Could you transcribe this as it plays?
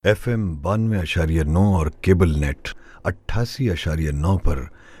FM 92.9 اور cable net 88.9 پر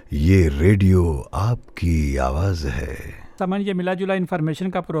یہ radio آپ کی آواز ہے۔ سلمان، یہ ملا جلا انفارمیشن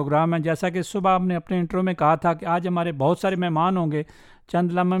کا پروگرام ہے۔ جیسا کہ صبح ہم نے اپنے انٹرو میں کہا تھا کہ آج ہمارے بہت سارے مہمان ہوں گے۔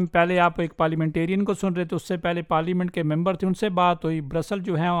 چند لمحے میں پہلے آپ ایک پارلیمنٹیرین کو سن رہے تھے، اس سے پہلے پارلیمنٹ کے ممبر تھے، ان سے بات ہوئی، برسل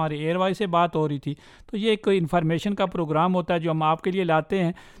جو ہیں ہمارے ایئر وائز سے بات ہو رہی تھی۔ تو یہ ایک انفارمیشن کا پروگرام ہوتا ہے جو ہم آپ کے لیے لاتے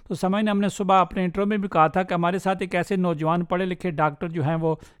ہیں۔ تو سمجھنے ہم نے صبح اپنے انٹرو میں بھی کہا تھا کہ ہمارے ساتھ ایک ایسے نوجوان پڑھے لکھے ڈاکٹر جو ہیں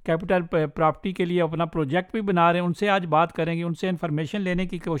وہ کیپیٹل پراپرٹی کے لیے اپنا پروجیکٹ بھی بنا رہے ہیں، ان سے آج بات کریں گے، ان سے انفارمیشن لینے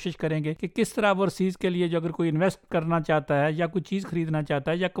کی کوشش کریں گے کہ کس طرح اوورسیز کے لیے جو اگر کوئی انویسٹ کرنا چاہتا ہے یا کوئی چیز خریدنا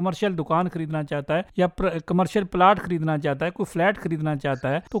چاہتا ہے یا کمرشل دکان خریدنا چاہتا ہے یا کمرشل پلاٹ خریدنا چاہتا ہے، کوئی فلیٹ خریدنا چاہتا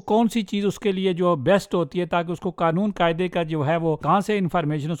ہے، تو کون سی چیز اس کے لیے جو بیسٹ ہوتی ہے تاکہ اس کو قانون قاعدے کا جو ہے وہ کہاں سے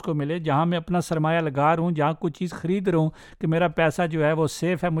انفارمیشن اس کو ملے، جہاں میں اپنا سرمایہ لگا رہا ہوں، جہاں کوئی چیز خرید رہا ہوں کہ میرا پیسہ جو ہے وہ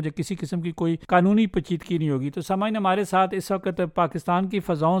سیف ہے، مجھے کسی قسم کی کوئی قانونی پیچیدگی نہیں ہوگی۔ تو سامعین، ہمارے ساتھ اس وقت پاکستان کی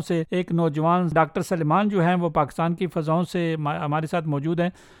فضاؤں سے ایک نوجوان ڈاکٹر سلمان جو ہیں وہ پاکستان کی فضاؤں سے ہمارے ساتھ موجود ہیں۔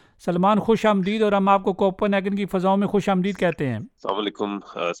 سلمان، خوش آمدید، اور ہم آپ کو کوپن ہیگن کی فضاؤں میں خوش آمدید کہتے ہیں۔ السلام علیکم،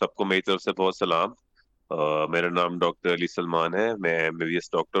 سب کو میری طرف سے بہت سلام۔ میرا نام ڈاکٹر علی سلمان ہے، میں MBBS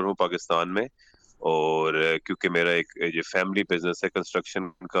ڈاکٹر ہوں پاکستان میں، اور کیونکہ میرا ایک یہ فیملی بزنس ہے کنسٹرکشن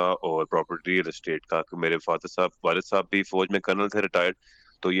کا اور پراپرٹی ریل اسٹیٹ کا، میرے والد صاحب بھی فوج میں کرنل تھے، ریٹائرڈ،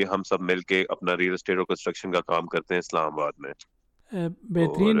 تو یہ ہم سب مل کے اپنا ریل اسٹیٹ اور کنسٹرکشن کا کام کرتے ہیں اسلام آباد میں۔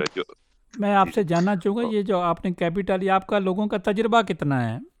 بہترین۔ میں آپ سے جاننا چاہوں گا، یہ جو آپ نے کیپیٹل، یہ آپ کا لوگوں کا تجربہ کتنا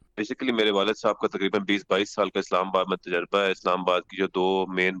ہے؟ بیسیکلی میرے والد صاحب کا تقریباً 20-22 سال کا اسلام آباد میں تجربہ ہے۔ اسلام آباد کی جو دو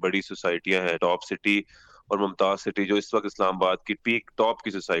مین بڑی سوسائٹیاں ہیں، ٹاپ سٹی اور ممتاز سٹی، جو اس وقت اسلام آباد کی پیک ٹاپ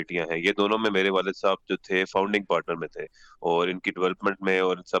کی سوسائٹیاں ہیں، یہ دونوں میں میرے والد صاحب جو تھے فاؤنڈنگ پارٹنر میں تھے، اور ان کی ڈیولپمنٹ میں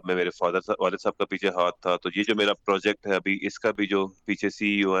اور ان سب میں میرے والد صاحب کا پیچھے ہاتھ تھا۔ تو یہ جو میرا پروجیکٹ ہے ابھی، اس کا بھی جو پیچھے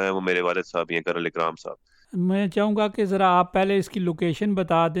CEO ہیں وہ میرے والد صاحب ہی ہیں، کرنل اکرام صاحب۔ میں چاہوں گا کہ ذرا آپ پہلے اس کی لوکیشن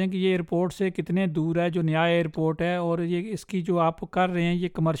بتا دیں کہ یہ ایئرپورٹ سے کتنے دور ہے، جو نیا ایئرپورٹ ہے، اور یہ اس کی جو آپ کر رہے ہیں یہ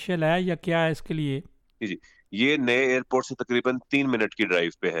کمرشل ہے یا کیا ہے اس کے لیے؟ جی، یہ نئے ایئرپورٹ سے تقریباً 3 منٹ کی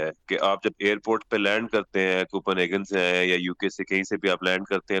ڈرائیو پہ ہے، کہ آپ جب ایئرپورٹ پہ لینڈ کرتے ہیں، کوپن ہیگن سے ہیں یا UK سے کہیں سے بھی آپ لینڈ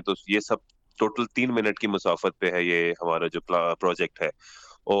کرتے ہیں، تو یہ سب ٹوٹل 3 منٹ کی مسافت پہ ہے یہ ہمارا جو پروجیکٹ ہے۔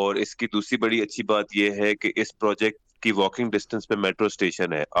 اور اس کی دوسری بڑی اچھی بات یہ ہے کہ اس پروجیکٹ کی واکنگ ڈسٹینس پہ میٹرو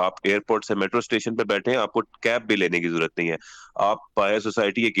اسٹیشن ہے۔ آپ ایئرپورٹ سے میٹرو اسٹیشن پہ بیٹھے ہیں، آپ کو کیب بھی لینے کی ضرورت نہیں ہے۔ آپ باہر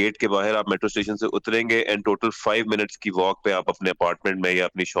سوسائٹی کے گیٹ کے باہر آپ میٹرو اسٹیشن سے اتریں گے اینڈ ٹوٹل 5 منٹس کی واک پہ آپ اپنے اپارٹمنٹ میں یا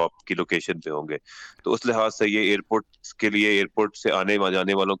اپنی شاپ کی لوکیشن پہ ہوں گے۔ تو اس لحاظ سے یہ ایئرپورٹ کے لیے، ایئرپورٹ سے آنے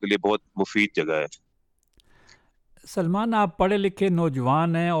جانے والوں کے لیے بہت مفید جگہ ہے۔ سلمان، آپ پڑھے لکھے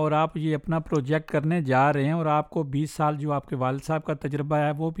نوجوان ہیں اور آپ یہ اپنا پروجیکٹ کرنے جا رہے ہیں، اور آپ کو 20 سال جو آپ کے والد صاحب کا تجربہ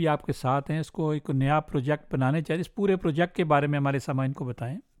ہے وہ بھی آپ کے ساتھ ہیں، اس کو ایک نیا پروجیکٹ بنانے چاہیے۔ اس پورے پروجیکٹ کے بارے میں ہمارے سامعین کو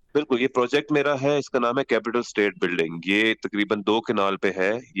بتائیں۔ بالکل، یہ پروجیکٹ میرا ہے، اس کا نام ہے کیپیٹل سٹیٹ بلڈنگ۔ یہ تقریباً 2 کنال پہ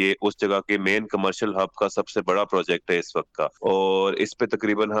ہے، یہ اس جگہ کے مین کمرشل ہب کا سب سے بڑا پروجیکٹ ہے اس وقت کا، اور اس پہ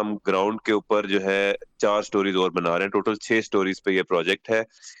تقریباً ہم گراؤنڈ کے اوپر جو ہے 4 سٹوریز اور بنا رہے ہیں، ٹوٹل 6 سٹوریز پہ یہ پروجیکٹ ہے۔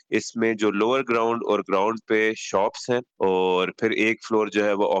 اس میں جو لوور گراؤنڈ اور گراؤنڈ پہ شاپس ہیں، اور پھر ایک فلور جو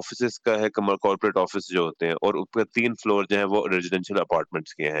ہے وہ آفیسز کا ہے، کارپوریٹ آفس جو ہوتے ہیں، اور اوپر 3 فلور جو ہیں وہ ریزیڈینشیل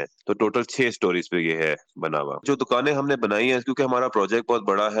اپارٹمنٹس کے ہیں۔ تو ٹوٹل 6 سٹوریز پہ یہ ہے بنا ہوا۔ جو دکانیں ہم نے بنائی ہیں، کیونکہ ہمارا پروجیکٹ بہت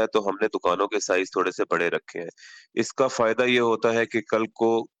بڑا ہے تو ہم نے دکانوں کے سائز تھوڑے سے بڑے رکھے ہیں۔ اس کا فائدہ یہ ہوتا ہے کہ کل کو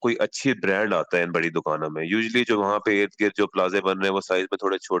کوئی اچھی برانڈ آتا ہے ان بڑی دکانوں میں، یوزلی جو وہاں پہ ارد گرد جو پلازے بن رہے ہیں وہ سائز میں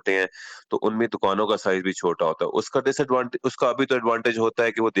تھوڑے چھوٹے ہیں، تو ان میں دکانوں کا سائز بھی چھوٹا ہوتا ہے۔ اس کا ابھی تو ایڈوانٹیج ہوتا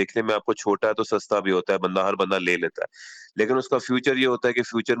ہے کہ وہ دیکھنے میں آپ کو چھوٹا ہے تو سستا بھی ہوتا ہے، ہر بندہ لے لیتا ہے۔ لیکن اس کا فیوچر یہ ہوتا ہے کہ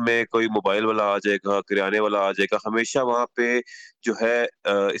فیوچر میں کوئی موبائل والا آ جائے گا، کرانے والا آ جائے گا، ہمیشہ وہاں پہ جو ہے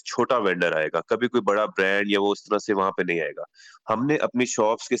چھوٹا وینڈر آئے گا، کبھی کوئی بڑا برانڈ یا وہ اس طرح سے وہاں پہ نہیں آئے گا۔ ہم نے اپنی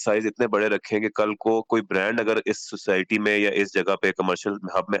شاپس کے سائز اتنے بڑے رکھے ہیں کہ کل کو کوئی برانڈ اگر اس سوسائٹی میں یا اس جگہ پہ کمرشل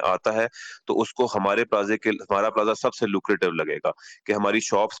ہب میں آتا ہے تو اس کو ہمارا پلازہ سب سے لوکریٹو لگے گا، کہ ہماری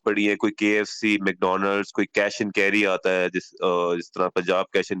شاپس بڑی ہیں، کوئی KFC، میکڈونلڈس، کوئی کیش اینڈ کیری آتا ہے، جس طرح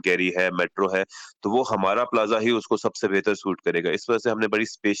پنجاب کیش اینڈ کیری ہے، میٹرو ہے، تو وہ ہمارا پلازہ ہی اس کو سب سے بہتر سوٹ کرے گا۔ اس وجہ سے ہم نے بڑی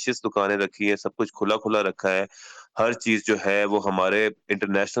اسپیشیس دکانیں رکھی ہیں، سب کچھ کھلا کھلا رکھا ہے۔ ہر چیز جو ہے وہ ہمارے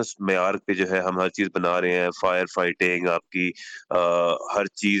انٹرنیشنل معیار پہ جو ہے ہم ہر چیز بنا رہے ہیں، فائر فائٹنگ، آپ کی ہر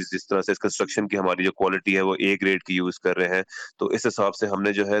چیز، جس طرح سے کنسٹرکشن کی ہماری جو کوالٹی ہے وہ A گریڈ کی یوز کر رہے ہیں۔ تو اس حساب سے ہم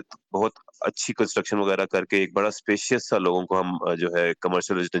نے جو ہے بہت اچھی کنسٹرکشن وغیرہ کر کے ایک بڑا اسپیشیس سا لوگوں کو ہم جو ہے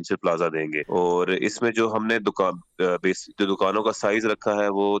کمرشل ریزیڈینشیل پلازا دیں گے۔ اور اس میں جو ہم نے جو دکانوں کا سائز رکھا ہے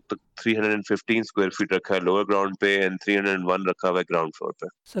وہ 315 اسکوائر فٹ رکھا ہے لوور گراؤنڈ پہ، اینڈ 301 رکھا ہوا ہے گراؤنڈ فلور پہ۔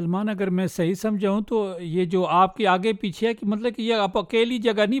 سلمان، اگر میں صحیح سمجھاؤں تو یہ جو آپ کے آگے پیچھے ہے، کہ مطلب کہ یہ آپ اکیلی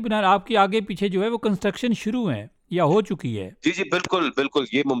جگہ نہیں بنا رہے، آپ کے آگے پیچھے جو ہے وہ کنسٹرکشن شروع ہے، یا ہو چکی ہے؟ جی بالکل بالکل،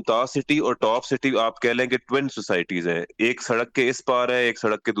 یہ ممتاز سٹی اور ٹاپ سٹی آپ کہہ لیں کہ ٹوین سوسائٹیز ہیں، ایک سڑک کے اس پار ہے، ایک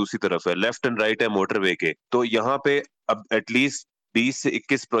سڑک کے دوسری طرف ہے، لیفٹ اینڈ رائٹ ہے موٹر وے کے. تو یہاں پہ اب ایٹ لیسٹ 20 سے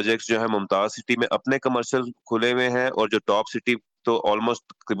 21 پروجیکٹس جو ہے ممتاز سٹی میں اپنے کمرشل کھلے ہوئے ہیں، اور جو ٹاپ سٹی تو آلموسٹ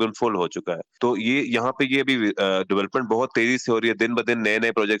تقریباً فل ہو چکا ہے. تو یہ یہاں پہ یہ ابھی ڈیولپمنٹ بہت تیزی سے ہو رہی ہے، دن بدن نئے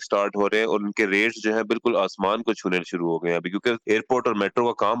نئے پروجیکٹ سٹارٹ ہو رہے ہیں، اور ان کے ریٹس جو ہیں بالکل آسمان کو چھونے شروع ہو گئے ہیں ابھی، کیونکہ ایئرپورٹ اور میٹرو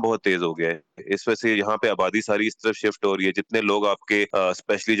کا کام بہت تیز ہو گیا ہے. اس وجہ سے یہاں پہ آبادی ساری اس طرف شفٹ ہو رہی ہے. جتنے لوگ آپ کے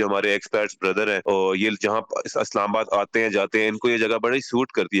اسپیشلی جو ہمارے ایکسپیرٹس بردر ہیں، اور یہ جہاں اسلام آباد آتے ہیں جاتے ہیں، ان کو یہ جگہ بڑی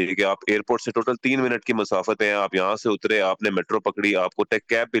سوٹ کرتی ہے کہ آپ ایئرپورٹ سے ٹوٹل 3 منٹ کی مسافت ہے، آپ یہاں سے اترے، آپ نے میٹرو پکڑی، آپ کو ٹیک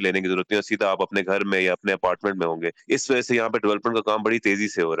کیب بھی لینے کی ضرورت نہیں، سیدھا آپ اپنے گھر میں یا اپنے اپارٹمنٹ میں ہوں گے. اس وجہ سے یہاں پہ ڈیولپمنٹ کا کام بڑی تیزی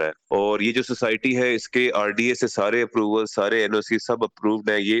سے ہو رہا ہے. اور یہ جو سوسائٹی ہے، اس کے آر ڈی اے سے سارے اپروول، سارے این او سی سب اپرووڈ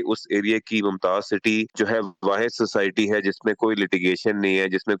ہیں. یہ اس ایریا کی ممتاز سٹی جو ہے واحد سوسائٹی ہے جس میں کوئی لٹیگیشن نہیں ہے،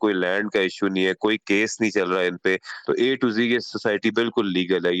 جس میں کوئی لینڈ کا ایشو نہیں ہے، کوئی کیس نہیں چل رہا ہے ان پہ. تو اے ٹو زی یہ سوسائٹی بالکل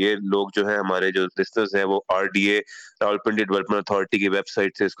لیگل ہے. یہ لوگ جو ہے ہمارے جو لسنرز ہیں، وہ R D A Rawalpindi development authority کی ویب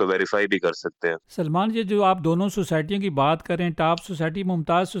سائٹ سے اس کو ویریفائی بھی کر سکتے ہیں. سلمان، یہ جو آپ دونوں سوسائٹیوں کی بات کریں، ٹاپ سوسائٹی،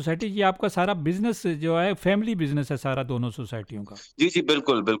 ممتاز سوسائٹی، یہ آپ کا سارا بزنس جو ہے فیملی بزنس ہے سارا دونوں سوسائٹیوں کا؟ جی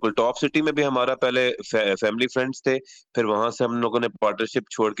بالکل بالکل. ٹاپ سٹی میں بھی ہمارا پہلے فیملی فرینڈز تھے، پھر وہاں سے ہم لوگوں نے پارٹنرشپ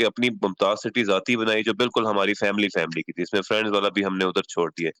چھوڑ کے اپنی ممتاز سٹی ذاتی بنائی جو بالکل ہماری فیملی کی تھی. اس میں فرینڈز والا بھی ہم نے ادھر چھوڑ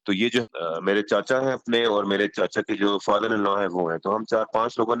دیے. تو یہ جو میرے چاچا ہیں اپنے، اور میرے چاچا کے جو فادر ان لا ہیں وہ ہیں، تو ہم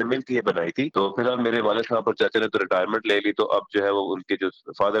 4-5 لوگوں نے مل کے یہ بنائی تھی. تو پھر اب میرے والد صاحب اور چاچا نے تو ریٹائرمنٹ لے لی، تو اب جو ہے وہ ان کے جو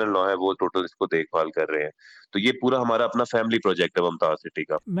فادر ان لا ہیں وہ ٹوٹل اس کو دیکھ بھال کر رہے ہیں. تو یہ پورا ہمارا اپنا فیملی پروجیکٹ ہے ممتاز سٹی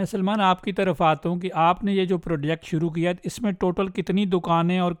کا. میں سلمان آپ کی طرف آتا ہوں کہ آپ نے یہ جو پروجیکٹ شروع کیا، اس میں ٹوٹل کتنی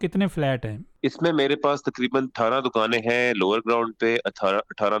دکانیں اور کتنے فلیٹ ہیں؟ اس میں میرے پاس تقریباً 18 دکانیں ہیں لوور گراؤنڈ پہ،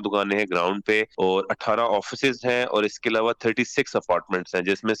 18 دکانیں ہیں گراؤنڈ پہ، اور 18 آفیسز ہیں، اور اس کے علاوہ 36 اپارٹمنٹس ہیں،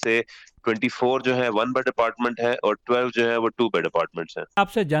 جس میں سے 24 جو ہے 1 بیڈ اپارٹمنٹ ہے، اور 12 جو ہے وہ 2 بیڈ اپارٹمنٹس ہیں.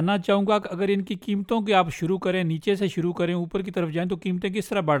 آپ سے جاننا چاہوں گا کہ اگر ان کی قیمتوں کی آپ شروع کریں، نیچے سے شروع کریں اوپر کی طرف جائیں، تو قیمتیں کس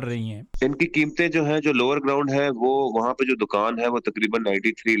طرح بڑھ رہی ہیں؟ ان کی قیمتیں جو ہیں، جو لوور گراؤنڈ ہے وہ وہاں پہ جو دکان ہے وہ تقریباً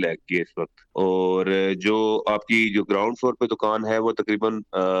 93 لاکھ کی ہے اس وقت، اور جو آپ کی جو گراؤنڈ فلور پہ دکان ہے وہ تقریباً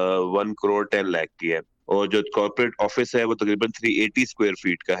 1 کروڑ 10 لاکھ کی ہے، اور جو کارپوریٹ آفس ہے وہ تقریباً 380 اسکوائر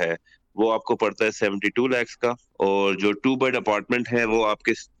فیٹ کا ہے، وہ آپ کو پڑتا ہے 72 لاکھ کا. اور جو 2 بیڈ اپارٹمنٹ ہے وہ آپ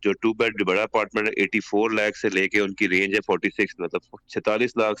کے جو 2 بیڈ بڑا اپارٹمنٹ ہے 84 لاکھ سے لے کے ان کی رینج ہے 46، مطلب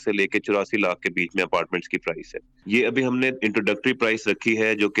 46 لاکھ سے لے کے 84 لاکھ کے بیچ میں اپارٹمنٹس کی پرائس ہے. یہ ابھی ہم نے انٹروڈکٹری پرائس رکھی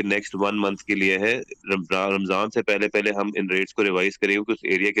ہے جو کہ نیکسٹ 1 منتھ کے لیے ہے. رمضان سے پہلے ہم ان ریٹس کو ریوائز کریں گے، کیونکہ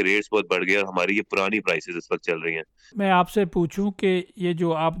اس ایریا کے ریٹس بہت بڑھ گئے اور ہماری یہ پرانی پرائسز اس وقت چل رہی ہیں. میں آپ سے پوچھوں کہ یہ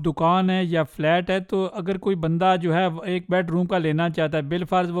جو آپ دکان ہے یا فلیٹ ہے، تو اگر کوئی بندہ جو ہے 1 بیڈ روم کا لینا چاہتا ہے،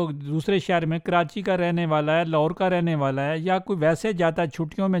 بالفرض وہ دوسرے شہر میں کراچی کا رہنے والا ہے، لاہور کا رہنے والا ہے، یا کوئی ویسے جاتا ہے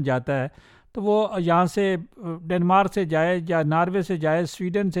چھٹیوں میں جاتا ہے، تو وہ یہاں سے ڈنمارک سے جائے یا ناروے سے جائے،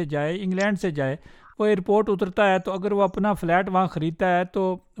 سویڈن سے جائے، انگلینڈ سے جائے، وہ ایئرپورٹ اترتا ہے، تو اگر وہ اپنا فلیٹ وہاں خریدتا ہے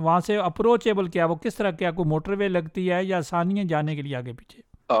تو وہاں سے اپروچیبل کیا، وہ کس طرح، کیا کوئی موٹر وے لگتی ہے یا آسانی ہے جانے کے لیے آگے پیچھے؟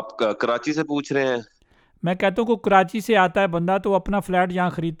 آپ کراچی سے پوچھ رہے ہیں؟ میں کہتا ہوں کہ کراچی سے آتا ہے بندہ تو اپنا فلیٹ یہاں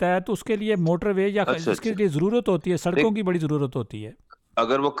خریدتا ہے، تو اس کے لیے موٹر وے یا اس کے لیے ضرورت ہوتی ہے، سڑکوں کی بڑی ضرورت ہوتی ہے.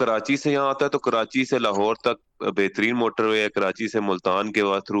 اگر وہ کراچی سے یہاں آتا ہے تو کراچی سے لاہور تک بہترین موٹر وے ہے. کراچی سے ملتان کے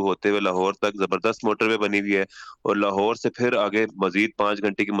تھرو ہوتے ہوئے لاہور تک زبردست موٹر وے بنی ہوئی ہے، اور لاہور سے پھر آگے مزید 5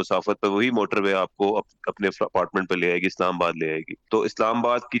 گھنٹے کی مسافت پہ وہی موٹر وے آپ کو اپنے اپارٹمنٹ پہ لے آئے گی، اسلام آباد لے آئے گی. تو اسلام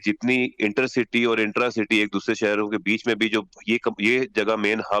آباد کی جتنی انٹر سٹی اور انٹرا سٹی ایک دوسرے شہروں کے بیچ میں بھی جو یہ جگہ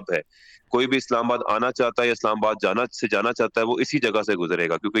مین ہب ہے، کوئی بھی اسلام آباد آنا چاہتا ہے یا اسلام آباد جانا چاہتا ہے وہ اسی جگہ سے گزرے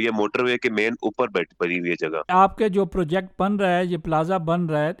گا، کیونکہ یہ موٹر وے کے مین اوپر بنی ہوئی ہے جگہ. آپ کے جو پروجیکٹ بن رہا ہے، یہ پلازہ بن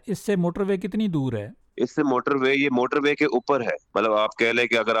رہا ہے، اس سے موٹر وے کتنی دور ہے؟ اس سے یہ موٹر وے کے اوپر ہے. مطلب آپ کہہ لیں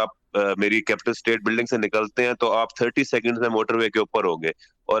کہ اگر آپ میری کیپیٹل سٹیٹ بلڈنگ سے نکلتے ہیں تو آپ 30 سیکنڈز میں موٹر وے کے اوپر ہوں گے،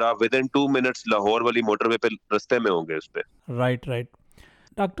 اور آپ ودن 2 منٹس لاہور والی موٹر وے پہ رستے میں ہوں گے اس پہ. رائٹ.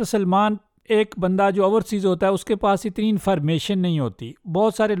 ڈاکٹر سلمان، ایک بندہ جو اوورسیز ہوتا ہے اس کے پاس اتنی انفارمیشن نہیں ہوتی.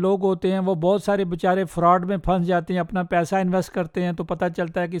 بہت سارے لوگ ہوتے ہیں، وہ بہت سارے بیچارے فراڈ میں پھنس جاتے ہیں، اپنا پیسہ انویسٹ کرتے ہیں تو پتہ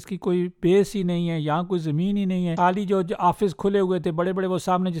چلتا ہے کہ اس کی کوئی بیس ہی نہیں ہے، یہاں کوئی زمین ہی نہیں ہے. خالی جو آفس کھلے ہوئے تھے بڑے بڑے، وہ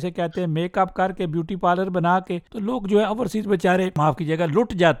سامنے جسے کہتے ہیں میک اپ کر کے، بیوٹی پارلر بنا کے، تو لوگ جو ہے اوورسیز بیچارے معاف کیجیے گا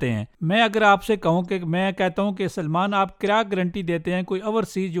لٹ جاتے ہیں. میں اگر آپ سے کہوں کہ میں کہتا ہوں کہ سلمان آپ کیا گارنٹی دیتے ہیں کوئی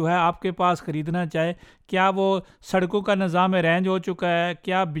اوورسیز جو ہے آپ کے پاس خریدنا چاہے، کیا وہ سڑکوں کا نظام ارینج ہو چکا ہے،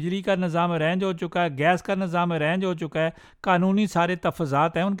 کیا بجلی کا نظام ارینج ہو چکا ہے، گیس کا نظام ارینج ہو چکا ہے، قانونی سارے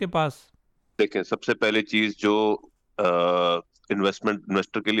تفاضات ہیں ان کے پاس؟ دیکھیں، سب سے پہلی چیز جو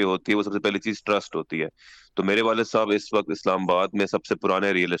انویسٹر کے لیے ہوتی ہے، وہ سب سے پہلی چیز ٹرسٹ ہوتی ہے. تو میرے والد صاحب اس وقت اسلام آباد میں سب سے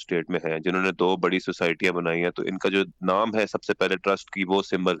پرانے ریئل اسٹیٹ میں ہیں، جنہوں نے 2 بڑی سوسائٹیاں بنائی ہیں. تو ان کا جو نام ہے سب سے پہلے ٹرسٹ کی وہ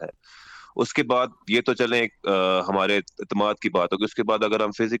سمبل ہے. اس کے بعد یہ تو چلیں ہمارے اعتماد کی بات ہوگی. اس کے بعد اگر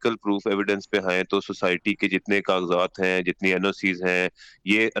ہم فزیکل پروف ایویڈنس پہ آئیں تو سوسائٹی کے جتنے کاغذات ہیں, جتنی این او سیز ہیں,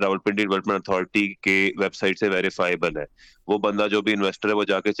 یہ راولپنڈی ڈیولپمنٹ اتھارٹی کے ویب سائٹ سے ویریفائیبل ہے. وہ بندہ جو بھی انویسٹر ہے وہ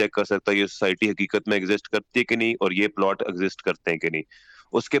جا کے چیک کر سکتا ہے یہ سوسائٹی حقیقت میں ایگزسٹ کرتی ہے کہ نہیں, اور یہ پلاٹ ایگزسٹ کرتے ہیں کہ نہیں.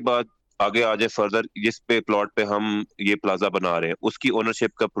 اس کے بعد آگے آ جائے فردر, جس پہ پلاٹ پہ ہم یہ پلازہ بنا رہے ہیں اس کی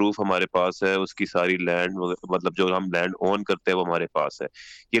اونرشپ کا پروف ہمارے پاس ہے, اس کی ساری لینڈ, مطلب جو ہم لینڈ اون کرتے ہیں وہ ہمارے پاس ہے.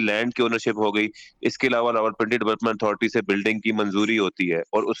 یہ لینڈ کی اونرشپ ہو گئی. اس کے علاوہ راولپنڈی ڈیولپمنٹ اتھارٹی سے بلڈنگ کی منظوری ہوتی ہے,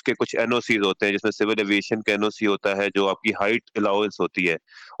 اور اس کے کچھ این او سیز ہوتے ہیں, جس میں سول ایویشن کا این او سی ہوتا ہے جو آپ کی ہائٹ الاؤنس ہوتی ہے,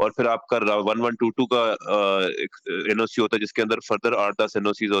 اور پھر آپ کا 1122 کا این او سی ہوتا ہے جس کے اندر فردر 8-10 این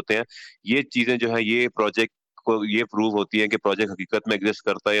او سیز ہوتے ہیں. یہ چیزیں جو ہیں یہ پروجیکٹ کو یہ پروو ہوتی ہے کہ پروجیکٹ حقیقت میں ایگزسٹ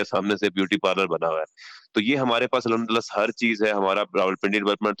کرتا ہے یا سامنے سے بیوٹی پارلر بنا ہوا ہے. تو یہ ہمارے پاس الحمدللہ ہر چیز ہے. ہمارا راولپنڈی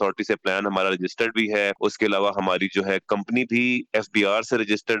ڈیولپمنٹ اتھارٹی سے پلان ہمارا رجسٹرڈ بھی ہے. اس کے علاوہ ہماری جو ہے کمپنی بھی ایف بی آر سے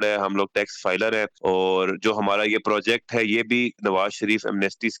رجسٹرڈ ہے, ہم لوگ ٹیکس فائلر ہیں, اور جو ہمارا یہ پروجیکٹ ہے یہ بھی نواز شریف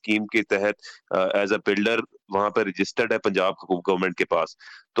ایمنیسٹی اسکیم کے تحت ایز اے بلڈر وہاں پہ رجسٹرڈ ہے پنجاب گورنمنٹ کے پاس.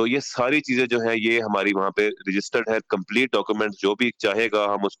 تو یہ ساری چیزیں جو ہیں یہ ہماری وہاں پہ رجسٹرڈ ہے. کمپلیٹ ڈاکومنٹ جو بھی چاہے گا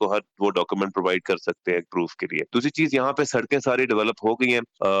ہم اس کو ہر وہ ڈاکومنٹ پرووائڈ کر سکتے ہیں پروف کے لیے. دوسری چیز, یہاں پہ سڑکیں ساری ڈیولپ ہو گئی ہیں.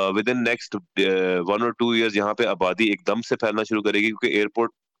 Within next 1 or 2 years یہاں پہ آبادی ایک دم سے پھیلنا شروع کرے گی, کیونکہ ایئرپورٹ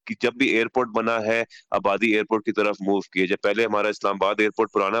کی جب بھی ایئرپورٹ بنا ہے آبادی ایئرپورٹ کی طرف موو کی ہے. جب پہلے ہمارا اسلام آباد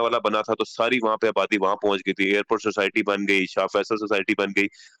ایئرپورٹ پرانا والا بنا تھا تو ساری وہاں پہ آبادی وہاں پہنچ گئی تھی. ایئرپورٹ سوسائٹی بن گئی, شاہ فیصل سوسائٹی بن گئی.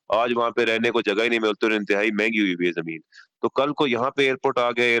 آج وہاں پہ رہنے کو جگہ ہی نہیں ملتی اور انتہائی مہنگی ہوئی ہے زمین. تو کل کو یہاں پہ ایئرپورٹ آ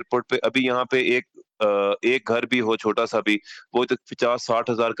گیا, ایئرپورٹ پہ ابھی یہاں پہ ایک گھر بھی ہو چھوٹا سا بھی, وہ 50-60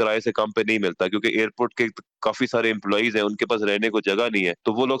 ہزار کرائے سے کم پہ نہیں ملتا, کیونکہ ایئرپورٹ کے کافی سارے امپلائیز ہیں, ان کے پاس رہنے کو جگہ نہیں ہے,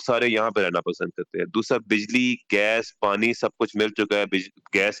 تو وہ لوگ سارے یہاں پہ رہنا پسند کرتے ہیں. دوسرا, بجلی, گیس, پانی سب کچھ مل چکا ہے.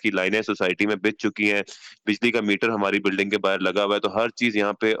 گیس کی لائنیں سوسائٹی میں بچ چکی ہیں, بجلی کا میٹر ہماری بلڈنگ کے باہر لگا ہوا ہے. تو ہر چیز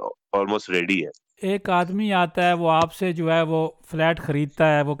یہاں پہ آلموسٹ ریڈی ہے. ایک آدمی آتا ہے, وہ آپ سے جو ہے وہ فلیٹ خریدتا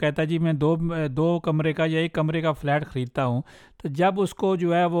ہے, وہ کہتا ہے جی میں دو کمرے کا یا ایک کمرے کا فلیٹ خریدتا ہوں. تو جب اس کو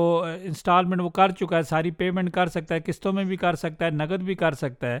جو ہے وہ انسٹالمنٹ وہ کر چکا ہے, ساری پیمنٹ کر سکتا ہے, قسطوں میں بھی کر سکتا ہے, نقد بھی کر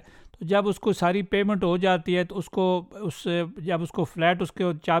سکتا ہے. تو جب اس کو ساری پیمنٹ ہو جاتی ہے تو جب اس کو فلیٹ اس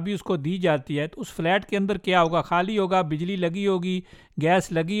کو چابی اس کو دی جاتی ہے تو اس فلیٹ کے اندر کیا ہوگا؟ خالی ہوگا, بجلی لگی ہوگی,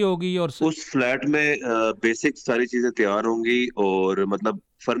 گیس لگی ہوگی, اور اس فلیٹ میں بیسک ساری چیزیں تیار ہوں گی, اور مطلب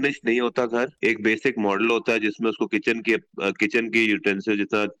فرنش نہیں ہوتا گھر. ایک بیسک ماڈل ہوتا ہے جس میں اس کو کچن کی یوٹینسل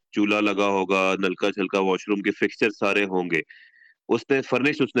جتنا چولہا لگا ہوگا, نلکا چھلکا, واش روم کے فکسچر سارے ہوں گے. اس نے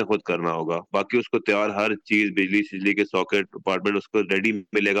فرنش اس نے خود کرنا ہوگا. باقی اس کو تیار ہر چیز, بجلی کے ساکٹ, اپارٹمنٹ اس کو ریڈی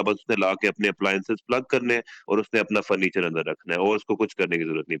ملے گا. بس اس نے لا کے اپنے اپلائنسز پلگ کرنے ہیں اور اس نے اپنا فرنیچر اندر رکھنا ہے, اور اس کو کچھ کرنے کی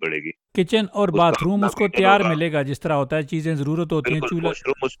ضرورت نہیں پڑے گی. کچن اور باتھ روم اس کو تیار ملے گا, جس طرح ہوتا ہے چیزیں ضرورت ہوتی ہیں.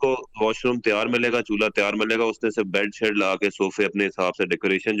 چولہا, واش روم تیار ملے گا, چولہا تیار ملے گا. اس نے صرف بیڈ شیڈ لا کے صوفے اپنے حساب سے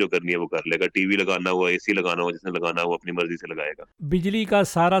ڈیکوریشن جو کرنی ہے وہ کر لے گا. ٹی وی لگانا ہوا, اے سی لگانا ہوا, جس نے لگانا ہوا اپنی مرضی سے لگائے گا. بجلی کا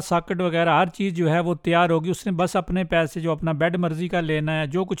سارا ساکٹ وغیرہ ہر چیز جو ہے وہ تیار ہوگی. اس نے بس اپنے پیسے جو اپنا بیڈ مرضی کا لینا ہے,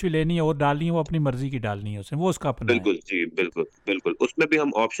 جو کچھ بھی لینی ہے وہ ڈالنی ہے, وہ اپنی مرضی کی ڈالنی ہے اس نے, وہ اس کا اپنا ہے. بالکل جی, بالکل. اس میں بھی ہم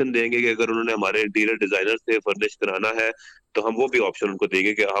آپشن دیں گے کہ اگر انہوں نے ہمارے انٹیریئر ڈیزائنر سے فرنش کرانا ہے تو ہم وہ بھی آپشن ان کو دیں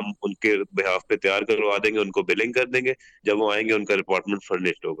گے کہ ہم ان کے بہاف پہ تیار کروا دیں گے, ان کو بلنگ کر دیں گے. جب وہ آئیں گے ان کا اپارٹمنٹ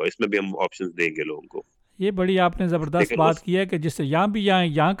فرنشڈ ہوگا. اس میں بھی ہم آپشن دیں گے لوگوں کو. یہ بڑی آپ نے زبردست بات کی ہے کہ جس سے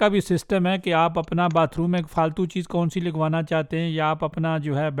یہاں کا بھی سسٹم ہے کہ آپ اپنا باتھ روم میں فالتو چیز کون سی لگوانا چاہتے ہیں, یا آپ اپنا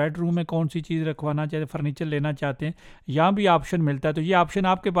جو ہے بیڈ روم میں کون سی چیز رکھوانا چاہتے ہیں, فرنیچر لینا چاہتے ہیں, یہاں بھی آپشن ملتا ہے. تو یہ آپشن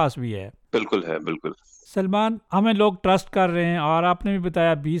آپ کے پاس بھی ہے. بالکل ہے, بالکل. سلمان, ہمیں لوگ ٹرسٹ کر رہے ہیں, اور آپ نے بھی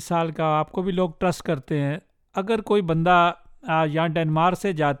بتایا 20 سال کا, آپ کو بھی لوگ ٹرسٹ کرتے ہیں. اگر کوئی بندہ یہاں ڈنمارک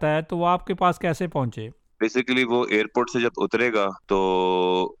سے جاتا ہے تو وہ آپ کے پاس کیسے پہنچے؟ بیسیکلی وہ ایئرپورٹ سے جب اترے گا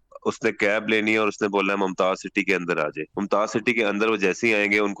تو اس نے کیب لینی ہے, اور اس نے بولنا ہے ممتاز سٹی کے اندر آ جائے. ممتاز سٹی کے اندر وہ جیسے ہی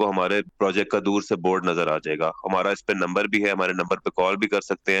آئیں گے ان کو ہمارے پروجیکٹ کا دور سے بورڈ نظر آ جائے گا. ہمارا اس پہ نمبر بھی ہے, ہمارے نمبر پہ کال بھی کر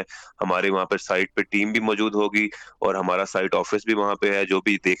سکتے ہیں. ہمارے وہاں پہ سائٹ پہ ٹیم بھی موجود ہوگی, اور ہمارا سائٹ آفس بھی وہاں پہ ہے. جو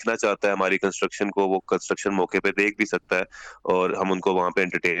بھی دیکھنا چاہتا ہے ہماری کنسٹرکشن کو وہ کنسٹرکشن موقع پہ دیکھ بھی سکتا ہے, اور ہم ان کو وہاں پہ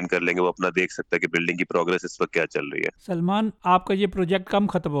انٹرٹین کر لیں گے. وہ اپنا دیکھ سکتا ہے کہ بلڈنگ کی پروگرس اس وقت کیا چل رہی ہے. سلمان, آپ کا یہ پروجیکٹ کم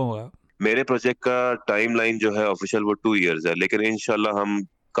ختم ہوگا؟ میرے پروجیکٹ کا ٹائم لائن جو ہے آفیشیل وہ 2 years ہے, لیکن انشاءاللہ ہم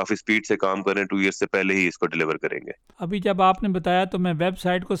کافی سپیڈ سے کام کریں, 2 years سے پہلے ہی اس کو ڈیلیور کریں گے. ابھی جب آپ نے بتایا تو میں ویب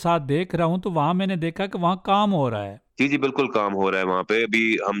سائٹ کو ساتھ دیکھ رہا ہوں, تو وہاں میں نے دیکھا کہ وہاں کام ہو رہا ہے. جی بالکل کام ہو رہا ہے وہاں پہ.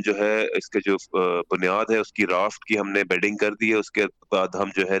 ابھی ہم جو ہے اس کے جو بنیاد ہے اس کی رافٹ کی ہم نے بیڈنگ کر دی ہے. اس کے بعد ہم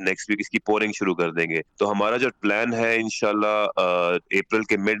جو ہے نیکسٹ ویک اس کی پورنگ شروع کر دیں گے. تو ہمارا جو پلان ہے انشاءاللہ اپریل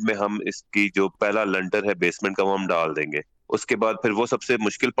کے مڈ میں ہم اس کی جو پہلا لنٹر ہے بیسمنٹ کا وہ ہم ڈال دیں گے. اس کے بعد پھر وہ سب سے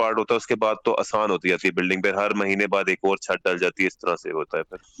مشکل پارٹ ہوتا ہے, اس کے بعد تو آسان ہوتی جاتی ہے بلڈنگ. پہ ہر مہینے بعد ایک اور چھت ڈل جاتی ہے, اس طرح سے ہوتا ہے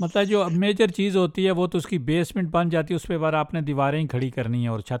پھر. مطلب جو میجر چیز ہوتی ہے وہ تو اس کی بیسمنٹ بن جاتی ہے, اس پہ بعد آپ نے دیواریں ہی کھڑی کرنی ہے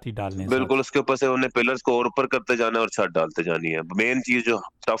اور چھت ہی ڈالنے ہیں. بالکل, اس کے اوپر سے انہیں پلرز کو اور اوپر کرتے جانا ہے اور چھت ڈالتے جانی ہے. مین چیز جو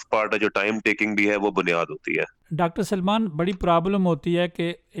ٹف پارٹ ہے, جو ٹائم ٹیکنگ بھی ہے, وہ بنیاد ہوتی ہے. ڈاکٹر سلمان, بڑی پرابلم ہوتی ہے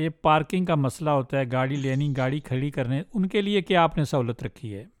کہ یہ پارکنگ کا مسئلہ ہوتا ہے, گاڑی لینی, گاڑی کھڑی کرنے, ان کے لیے کیا آپ نے سہولت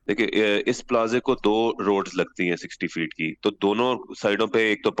رکھی ہے؟ دیکھیے, اس پلازے کو 2 روڈز لگتی ہیں 60 فیٹ کی, تو دونوں سائڈوں پہ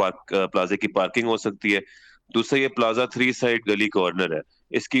ایک تو پلازے کی پارکنگ ہو سکتی ہے, دوسرا یہ پلازا 3 سائڈ گلی کارنر ہے,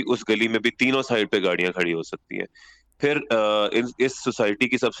 اس کی اس گلی میں بھی تینوں سائڈ پہ گاڑیاں کھڑی ہو سکتی ہیں. پھر اس سوسائٹی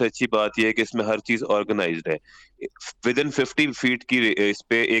کی سب سے اچھی بات یہ ہے کہ اس میں ہر چیز آرگنائزڈ ہے. ود ان 50 فیٹ کی اس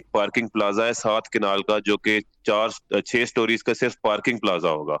پہ ایک پارکنگ پلازا ہے 7 کنال کا, جو کہ 6 سٹوریز کا صرف پارکنگ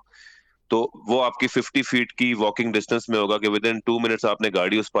پلازا ہوگا. تو وہ آپ کی 50 فیٹ کی واکنگ ڈسٹینس میں ہوگا کہ ود ان 2 منٹس آپ نے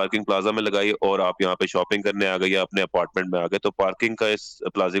گاڑی اس پارکنگ پلازا میں لگائی اور آپ یہاں پہ شاپنگ کرنے آ گئے یا اپنے اپارٹمنٹ میں آ گئے, تو پارکنگ کا اس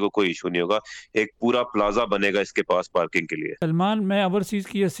پلازے کو کوئی ایشو نہیں ہوگا. ایک پورا پلازا بنے گا اس کے پاس پارکنگ کے لیے. سلمان, میں اوورسیز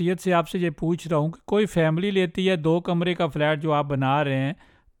کی حیثیت سے آپ سے یہ پوچھ رہا ہوں کہ کوئی فیملی لیتی ہے 2 کمرے کا فلیٹ جو آپ بنا رہے ہیں,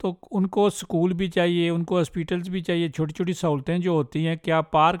 تو ان کو سکول بھی چاہیے, ان کو ہاسپیٹلز بھی چاہیے, چھوٹی چھوٹی سہولتیں جو ہوتی ہیں, کیا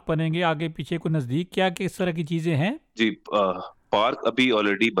پارک بنیں گے آگے پیچھے کو نزدیک, کیا کس طرح کی چیزیں ہیں؟ جی, پارک ابھی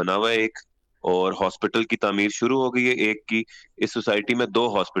آلریڈی بنا ہوا ہے ایک, اور ہاسپٹل کی تعمیر شروع ہو گئی ہے ایک کی. اس سوسائٹی میں 2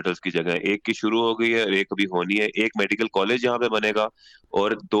 ہاسپٹلس کی جگہ ہے, ایک کی شروع ہو گئی ہے اور ایک ابھی ہونی ہے. ایک میڈیکل کالج یہاں پہ بنے گا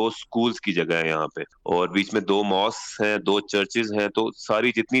اور 2 سکولز کی جگہ ہے یہاں پہ, اور بیچ میں 2 ماسک ہیں, 2 چرچز ہیں. تو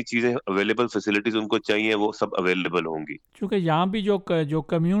ساری جتنی چیزیں اویلیبل فیسلٹیز ان کو چاہیے وہ سب اویلیبل ہوں گی. چونکہ یہاں بھی جو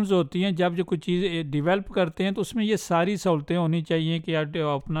کمیونز ہوتی ہیں, جب جو کچھ چیز ڈیولپ کرتے ہیں تو اس میں یہ ساری سہولتیں ہونی چاہیے کہ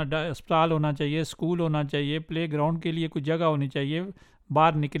اپنا اسپتال ہونا چاہیے, اسکول ہونا چاہیے, پلے گراؤنڈ کے لیے کچھ جگہ ہونی چاہیے,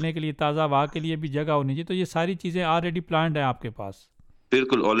 باہر نکلنے کے لیے تازہ ہوا کے لیے بھی جگہ ہونی چاہیے. تو یہ ساری چیزیں آلریڈی پلانڈ ہیں آپ کے پاس؟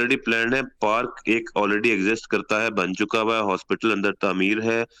 بالکل آلریڈی پلانڈ ہے. پارک ایک آلریڈی ایگزسٹ کرتا ہے, بن چکا ہوا ہے, ہاسپٹل اندر تعمیر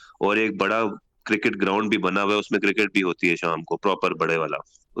ہے, اور ایک بڑا کرکٹ گراؤنڈ بھی بنا ہوا ہے, اس میں کرکٹ بھی ہوتی ہے شام کو, پراپر بڑے والا,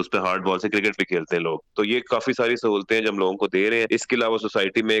 اس پہ ہارڈ بال سے کرکٹ بھی کھیلتے ہیں لوگ. تو یہ کافی ساری سہولتیں ہیں جو ہم لوگوں کو دے رہے ہیں. اس کے علاوہ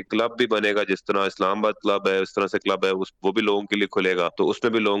سوسائٹی میں ایک کلب بھی بنے گا, جس طرح اسلام آباد کلب ہے اس طرح سے کلب ہے, وہ بھی لوگوں کے لیے کھلے گا. تو اس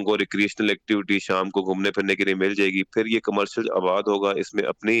میں بھی لوگوں کو ریکریشنل ایکٹیویٹی شام کو گھومنے پھرنے کے لیے مل جائے گی. پھر یہ کمرشل آباد ہوگا, اس میں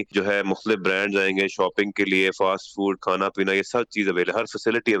اپنی جو ہے مختلف برانڈز آئیں گے, شاپنگ کے لیے, فاسٹ فوڈ, کھانا پینا, یہ سب چیز اویلیبل, ہر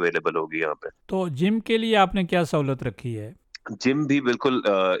فیسلٹی اویلیبل ہوگی یہاں پہ. تو جم کے لیے آپ نے کیا سہولت رکھی ہے؟ جم بھی بالکل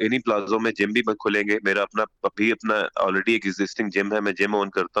انہی پلازوں میں جم بھی کھلیں گے. میرا اپنا آلریڈی ایک ایگزسٹنگ جم ہے, میں جم اون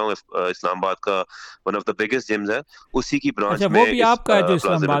کرتا ہوں, اسلام آباد کا one of the biggest gyms ہے, اسی کی برانچ وہ میں بھی اس آپ کا ہے جو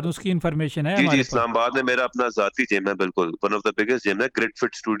اسلام پلازے میں. آباد, اس کی انفارمیشن ہے جی ہمارے پاس. اسلام آباد میں میرا اپنا ذاتی جم ہے, بالکل ون آف دا بگیسٹ جم ہے, گریٹ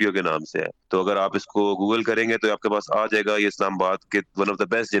فٹ اسٹوڈیو کے نام سے ہے. تو اگر آپ اس کو گوگل کریں گے تو آپ کے پاس آ جائے گا, یہ اسلام آباد کے one of the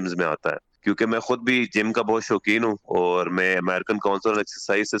best gyms میں آتا ہے. کیونکہ میں خود بھی جم کا بہت شوقین ہوں, اور میں امریکن کاؤنسل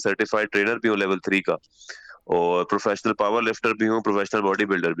ایکسرسائز سے سرٹیفائڈ ٹرینر بھی ہوں لیول 3 کا, اور پروفیشنل پاور لفٹر بھی ہوں, پروفیشنل باڈی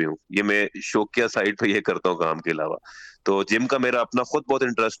بلڈر بھی ہوں. یہ میں شوقیہ سائڈ پہ یہ کرتا ہوں کام کے علاوہ. تو جم کا میرا اپنا خود بہت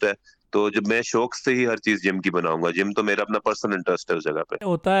انٹرسٹ ہے, تو جب میں شوق سے ہی ہر چیز جم کی بناؤں گا. جم تو میرا اپنا پرسنل انٹرسٹ ہے اس جگہ پہ.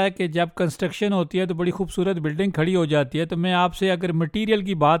 ہوتا ہے کہ جب کنسٹرکشن ہوتی ہے تو بڑی خوبصورت بلڈنگ کھڑی ہو جاتی ہے, تو میں آپ سے اگر مٹیریل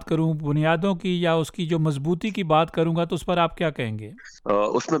کی بات کروں, بنیادوں کی, یا اس کی جو مضبوطی کی بات کروں گا, تو اس پر آپ کیا کہیں گے؟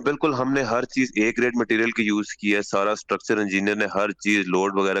 اس میں بالکل ہم نے ہر چیز ایک گریڈ مٹیریل کی یوز کی ہے. سارا اسٹرکچر انجینئر نے ہر چیز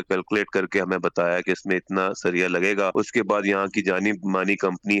لوڈ وغیرہ کیلکولیٹ کر کے ہمیں بتایا کہ اس میں اتنا سریا لگے گا. اس کے بعد یہاں کی جانی مانی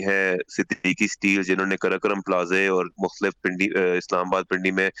کمپنی ہے صدیقی اسٹیل, جنہوں نے کراکرم پلازے اور مختلف پنڈی, اسلام آباد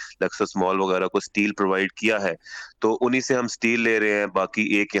پنڈی میں لیکسس مال وغیرہ کو اسٹیل پرووائڈ کیا ہے, تو انہی سے ہم اسٹیل لے رہے ہیں. باقی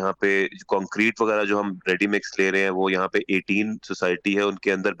ایک یہاں پہ کانکریٹ وغیرہ جو ہم ریڈی مکس لے رہے ہیں, وہ یہاں پہ 18 سوسائٹی ہے, ان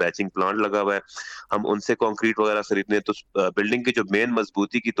کے اندر بیچنگ پلانٹ لگا ہوا ہے, ہم ان سے کانکریٹ وغیرہ خریدنے. تو بلڈنگ کی جو مین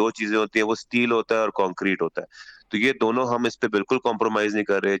مضبوطی کی 2 چیزیں ہوتی ہیں, وہ اسٹیل ہوتا ہے اور کانکریٹ ہوتا ہے. تو یہ دونوں ہم اس پہ بالکل کمپرومائز نہیں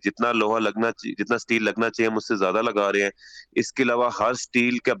کر رہے. جتنا لوہا لگنا, جتنا اسٹیل لگنا چاہیے ہم اس سے زیادہ لگا رہے ہیں. اس کے علاوہ ہر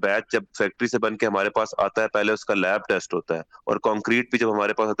اسٹیل کا بیچ جب فیکٹری سے بن کے ہمارے پاس آتا ہے, پہلے اس کا لیب ٹیسٹ ہوتا ہے, اور کانکریٹ بھی جب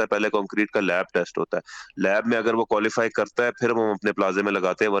ہمارے پاس آتا ہے پہلے کانکریٹ کا لیب ٹیسٹ ہوتا ہے. لیب میں اگر وہ کوالیفائی کرتا ہے پھر ہم اپنے پلازے میں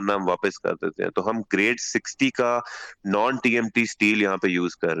لگاتے ہیں, ورنہ ہم واپس کر دیتے ہیں. تو ہم گریڈ 60 کا naan T M T steel یہاں پہ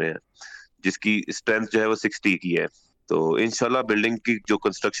یوز کر رہے ہیں, جس کی اسٹرینتھ جو ہے وہ 60 کی ہے. تو انشاءاللہ بلڈنگ کی جو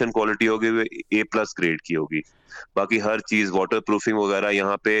کنسٹرکشن کوالٹی ہوگی وہ A+ گریڈ کی ہوگی. باقی ہر چیز واٹر پروفنگ وغیرہ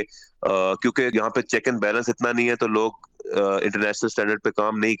یہاں پہ, کیونکہ یہاں پہ چیک اینڈ بیلنس اتنا نہیں ہے تو لوگ انٹرنیشنل سٹینڈرڈ پہ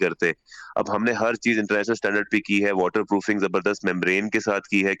کام نہیں کرتے. اب ہم نے ہر چیز انٹرنیشنل سٹینڈرڈ پہ کی ہے. واٹر پروفنگ زبردست میمبرین کے ساتھ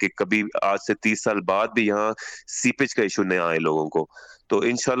کی ہے, کہ کبھی آج سے 30 سال بعد بھی یہاں سیپیج کا ایشو نہ آئے لوگوں کو. تو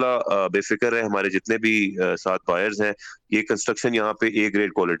انشاءاللہ بے فکر ہے, ہمارے جتنے بھی ساتھ بائرز ہیں, یہ کنسٹرکشن یہاں پہ A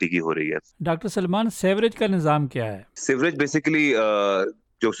گریڈ کوالٹی کی ہو رہی ہے. ڈاکٹر سلمان, سیوریج کا نظام کیا ہے؟ سیوریج بیسیکلی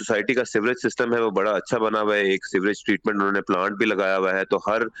جو سوسائٹی کا سیوریج سسٹم ہے وہ بڑا اچھا بنا ہوا ہے, ایک سیوریج ٹریٹمنٹ انہوں نے پلانٹ بھی لگایا ہوا ہے, تو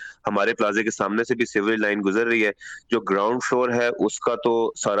ہر ہمارے پلازے کے سامنے سے بھی سیوریج لائن گزر رہی ہے. جو گراؤنڈ فلور ہے اس کا تو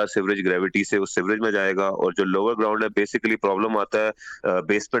سارا سیوریج گریوٹی سے اس سیوریج میں جائے گا, اور جو لوور گراؤنڈ ہے بیسیکلی پرابلم آتا ہے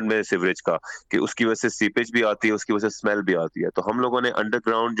بیسمنٹ میں سیوریج کا, کہ اس کی وجہ سے سیپیج بھی آتی ہے, اس کی وجہ سے اسمیل بھی آتی ہے. تو ہم لوگوں نے انڈر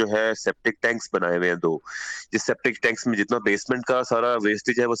گراؤنڈ جو ہے سیپٹک ٹینکس بنائے ہوئے ہیں 2, جس سیپٹک ٹینکس میں جتنا بیسمنٹ کا سارا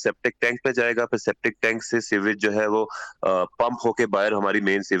ویسٹیج ہے وہ سیپٹک ٹینک پہ جائے گا, پھر سیپٹک ٹینک سے سیوریج جو ہے وہ پمپ ہو کے باہر ہماری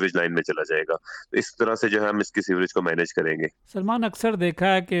مین سیوریج لائن میں چلا جائے گا. تو اس طرح سے جو ہے ہم اس کی سیوریج کو مینیج کریں گے. سلمان, اکثر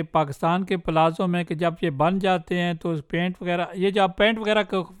دیکھا ہے کہ پاکستان کے پلازوں میں کہ جب یہ بن جاتے ہیں تو پینٹ وغیرہ, یہ جو آپ پینٹ وغیرہ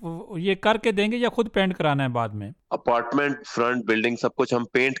یہ کر کے دیں گے یا خود پینٹ کرانا ہے بعد میں؟ اپارٹمنٹ فرنٹ بلڈنگ سب کچھ ہم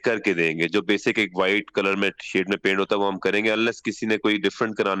پینٹ کر کے دیں گے, جو بیسک ایک وائٹ کلر میں شیڈ میں پینٹ ہوتا ہے وہ ہم کریں گے. انلیس کسی نے کوئی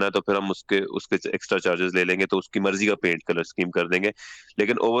ڈفرنٹ کرانا ہے تو پھر ہم اس کے ایکسٹرا چارجز لے لیں گے, تو اس کی مرضی کا پینٹ کلر اسکیم کر دیں گے.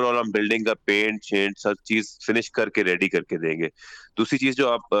 لیکن اوور آل ہم بلڈنگ کا پینٹ شینٹ سب چیز فنش کر کے ریڈی کر کے دیں گے. دوسری چیز جو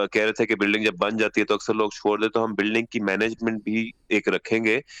آپ کہہ رہے تھے کہ بلڈنگ جب بن جاتی ہے تو اکثر لوگ چھوڑ دیں, تو ہم بلڈنگ کی مینجمنٹ بھی ایک رکھیں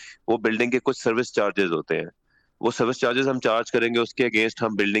گے. وہ بلڈنگ کے کچھ سروس چارجز ہوتے ہیں, وہ سروس چارجز ہم چارج کریں گے, اس کے اگینسٹ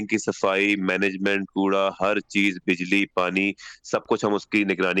ہم بلڈنگ کی صفائی, مینجمنٹ, کوڑا, ہر چیز, بجلی, پانی, سب کچھ ہم اس کی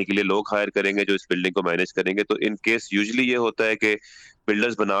نگرانی کے لیے لوگ ہائر کریں گے جو اس بلڈنگ کو مینیج کریں گے. تو ان کیس یوزلی یہ ہوتا ہے کہ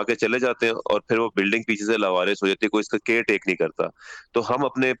بلڈرز بنا کے چلے جاتے ہیں اور پھر وہ بلڈنگ پیچھے سے لاوارث ہو جاتی ہے, کوئی اس کا کیئر ٹیک نہیں کرتا. تو ہم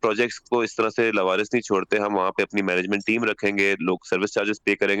اپنے پروجیکٹس کو اس طرح سے لاوارث نہیں چھوڑتے, ہم وہاں پہ اپنی مینجمنٹ ٹیم رکھیں گے, لوگ سروس چارجز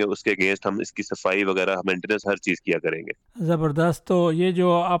پے کریں گے, اس کے اگینسٹ ہم اس کی صفائی وغیرہ مینٹیننس ہر چیز کیا کریں گے. زبردست. تو یہ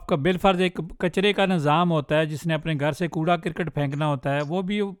جو آپ کا بالفرض ایک کچرے کا نظام ہوتا ہے جس نے اپنے گھر سے کوڑا کرکٹ پھینکنا ہوتا ہے, وہ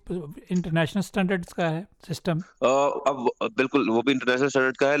بھی انٹرنیشنل سٹینڈرڈز کا ہے سسٹم؟ اب بالکل وہ بھی انٹرنیشنل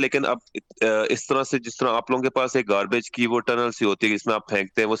اسٹینڈرڈ کا ہے, لیکن اب اس طرح سے جس طرح آپ لوگوں کے پاس ایک گاربیج کی وہ ٹنل سی ہوتی ہے جس میں آپ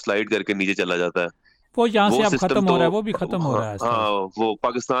پھینکتے ہیں, وہ سلائڈ کر کے نیچے چلا جاتا ہے, وہ یہاں سے اب سسٹم ختم تو ہو رہا ہے, وہ بھی ختم ہو رہا ہے. ہاں, وہ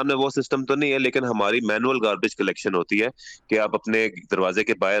پاکستان میں وہ سسٹم تو نہیں ہے, لیکن ہماری مینوئل گاربیج کلیکشن ہوتی ہے کہ آپ اپنے دروازے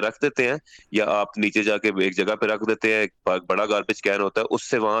کے باہر رکھ دیتے ہیں, یا آپ نیچے جا کے ایک جگہ پہ رکھ دیتے ہیں, ایک بڑا گاربیج کین ہوتا ہے, اس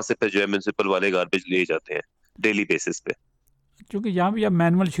سے وہاں سے پھر جو ہے میونسپل والے گاربیج لے جاتے ہیں ڈیلی بیسس پہ. کیونکہ یہاں بھی اب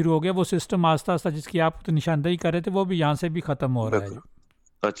مینول شروع ہو گیا, وہ سسٹم آہستہ آہستہ جس کی آپ نشاندہی کر رہے تھے وہ بھی یہاں سے بھی ختم ہو رہا ہے.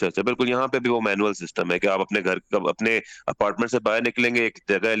 اچھا بالکل, یہاں پہ بھی وہ مینول سسٹم ہے کہ آپ اپنے گھر اپنے اپارٹمنٹ سے باہر نکلیں گے, ایک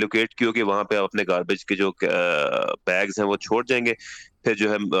جگہ ایلوکیٹ کی ہوگی, وہاں پہ آپ اپنے گاربیج کے جو بیگز ہیں وہ چھوڑ جائیں گے, پھر جو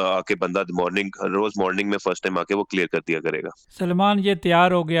ہے آ کے بندہ روز مارننگ میں فرسٹ ٹائم آ کے وہ کلیئر کر دیا کرے گا. سلمان, یہ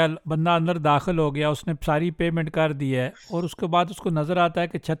تیار ہو گیا, بندہ اندر داخل ہو گیا, اس نے ساری پیمنٹ کر دی ہے, اور اس کے بعد اس کو نظر آتا ہے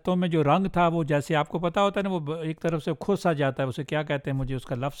کہ چھتوں میں جو رنگ تھا وہ جیسے آپ کو پتا ہوتا ہے نا, وہ ایک طرف سے کھس آ جاتا ہے, اسے کیا کہتے ہیں, مجھے اس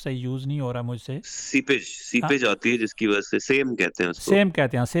کا لفظ صحیح یوز نہیں ہو رہا مجھ سے. سیپیج آتی ہے جس کی وجہ سے سیم کہتے ہیں اس کو. سیم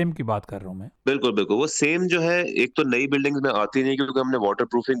کہتے ہیں, سیم کی بات کر رہا ہوں میں. بالکل وہ سیم جو ہے, ایک تو نئی بلڈنگ میں آتی نہیں کیونکہ ہم نے واٹر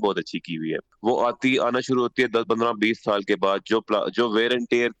پروفنگ بہت اچھی کی ہوئی ہے, وہ آنا شروع ہوتی ہے 10 15 20 سال کے بعد, جو ویئر اینڈ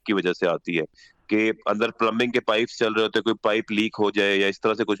ٹیئر کی وجہ سے آتی ہے کہ اندر پلمبنگ کے پائپس چل رہے ہوتے ہیں, کوئی پائپ لیک ہو جائے یا اس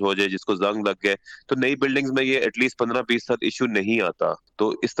طرح سے کچھ ہو جائے جس کو زنگ لگ گئے, تو نئی بلڈنگز میں یہ ایٹ لیسٹ 15-20 سال ایشو نہیں آتا.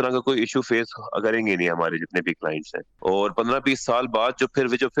 تو اس طرح کا کوئی ایشو فیس کریں گے نہیں ہمارے جتنے بھی کلائنٹس ہیں. اور 15-20 سال بعد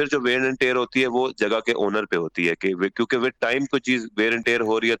جو ویئر اینڈ ٹیئر ہوتی ہے وہ جگہ کے اونر پہ ہوتی ہے, کہ کیونکہ ود ٹائم کوئی چیز ویئر اینڈ ٹیئر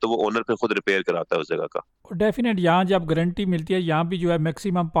ہو رہی ہے تو وہ اونر پہ خود ریپیئر کراتا ہے اس جگہ کا. ڈیفینیٹ, یہاں جب گارنٹی ملتی ہے, یہاں بھی جو ہے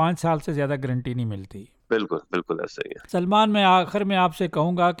میکسیمم 5 سال سے زیادہ گارنٹی نہیں ملتی. بالکل ایسا ہی ہے. سلمان, میں آخر میں آپ سے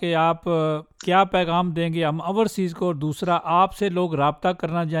کہوں گا کہ آپ کیا پیغام دیں گے ہم اوورسیز کو, اور دوسرا آپ سے لوگ رابطہ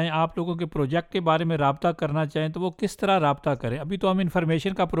کرنا چاہیں, آپ لوگوں کے پروجیکٹ کے بارے میں رابطہ کرنا چاہیں تو وہ کس طرح رابطہ کریں؟ ابھی تو ہم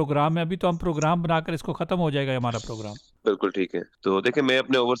انفارمیشن کا پروگرام ہے, ابھی تو ہم پروگرام بنا کر اس کو ختم ہو جائے گا ہمارا پروگرام. بالکل ٹھیک ہے. تو دیکھیں, میں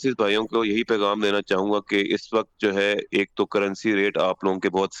اپنے اوورسیز بھائیوں کو یہی پیغام دینا چاہوں گا کہ اس وقت جو ہے ایک تو کرنسی ریٹ آپ لوگوں کے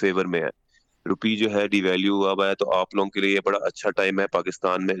بہت فیور میں ہے, روپی جو ہے ڈی ویلیو ہوا ہے, تو آپ لوگوں کے لیے یہ بڑا اچھا ٹائم ہے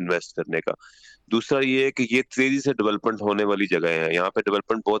پاکستان میں انویسٹ کرنے کا. دوسرا یہ ہے کہ یہ تیزی سے ڈیولپمنٹ ہونے والی جگہ ہے, یہاں پہ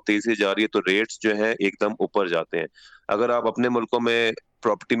ڈیولپمنٹ بہت تیزی سے جا رہی ہے, تو ریٹس جو ہیں ایک دم اوپر جاتے ہیں. اگر آپ اپنے ملکوں میں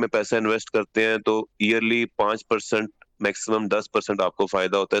پراپرٹی میں پیسہ انویسٹ کرتے ہیں تو ایئرلی 5% میکسیمم 10% آپ کو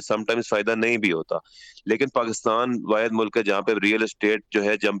فائدہ ہوتا ہے, سم ٹائمز فائدہ نہیں بھی ہوتا. لیکن پاکستان واحد ملک ہے جہاں پہ ریئل اسٹیٹ جو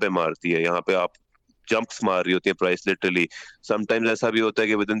ہے جمپ پہ مارتی ہے, یہاں پہ آپ جمپس مار رہی ہوتی ہیں پرائس لٹرلی. سم ٹائمز ایسا بھی ہوتا ہے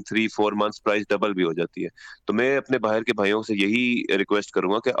کہ ودن 3-4 months پرائس ڈبل بھی ہو جاتی ہے. تو میں اپنے باہر کے بھائیوں سے یہی ریکویسٹ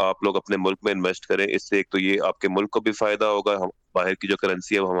کروں گا کہ آپ لوگ اپنے ملک میں انویسٹ کریں, اس سے ایک تو یہ آپ کے ملک کو بھی فائدہ ہوگا, باہر کی جو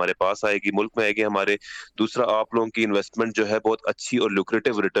کرنسی ہے وہ ہمارے پاس آئے گی, ملک میں آئے گی ہمارے. دوسرا, آپ لوگوں کی انویسٹمنٹ جو ہے بہت اچھی اور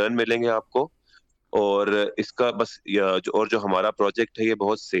لوکریٹو ریٹرن ملیں گے آپ کو. اور اس کا بس جو ہمارا پروجیکٹ ہے یہ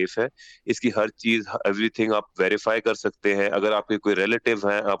بہت سیف ہے, اس کی ہر چیز ایوری تھنگ آپ ویریفائی کر سکتے ہیں. اگر آپ کے کوئی ریلیٹیو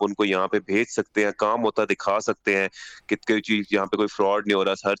ہیں آپ ان کو یہاں پہ بھیج سکتے ہیں, کام ہوتا دکھا سکتے ہیں کہ کوئی چیز یہاں پہ کوئی فراڈ نہیں ہو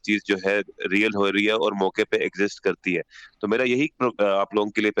رہا, ہر چیز جو ہے ریئل ہو رہی ہے اور موقع پہ ایگزسٹ کرتی ہے. تو میرا یہی آپ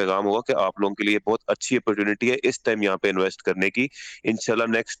لوگوں کے لیے پیغام ہوگا کہ آپ لوگوں کے لیے بہت اچھی اپرچونٹی ہے اس ٹائم یہاں پہ انویسٹ کرنے کی.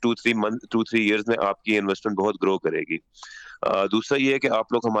 انشاءاللہ نیکسٹ 2-3 ایئرز میں آپ کی انویسٹمنٹ بہت گرو کرے گی. دوسرا یہ ہے کہ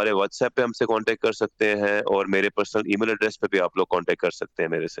آپ لوگ ہمارے واٹس ایپ پہ ہم سے کانٹیکٹ کر سکتے ہیں، اور میرے پرسنل ای میل ایڈریس پہ بھی آپ لوگ کانٹیکٹ کر سکتے ہیں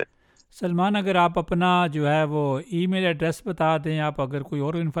میرے سے۔ سلمان، اگر آپ اپنا جو ہے وہ ای میل ایڈریس بتا دیں، آپ اگر کوئی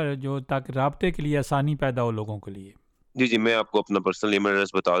اور جو تاکہ رابطے کے لیے آسانی پیدا ہو لوگوں کے لیے۔ جی میں آپ کو اپنا پرسنل ای میل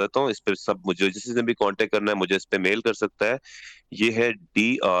ایڈریس بتا دیتا ہوں، اس پہ سب مجھے جس نے بھی کانٹیکٹ کرنا ہے مجھے اس پہ میل کر سکتا ہے۔ یہ ہے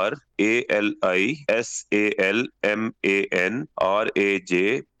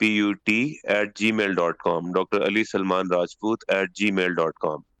DRALISALMANRAJPUT@gmail.com، ڈاکٹر علی سلمان راجپوت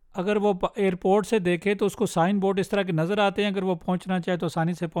 @gmail.com۔ اگر وہ ایئرپورٹ سے دیکھے تو اس کو سائن بورڈ اس طرح کے نظر آتے ہیں، اگر وہ پہنچنا چاہے تو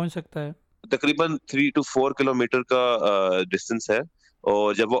آسانی سے پہنچ سکتا ہے؟ تقریباً 3 to 4 کلومیٹر کا ڈسٹینس ہے،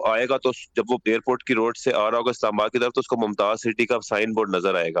 اور جب وہ آئے گا تو جب وہ ایئرپورٹ کی روڈ سے آ رہا ہوگا اسلام آباد کی طرف تو اس کو ممتاز سٹی کا سائن بورڈ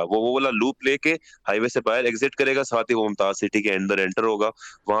نظر آئے گا، وہ والا لوپ لے کے ہائی وے سے باہر ایگزٹ کرے گا، ساتھ ہی وہ ممتاز سٹی کے اندر انٹر ہوگا،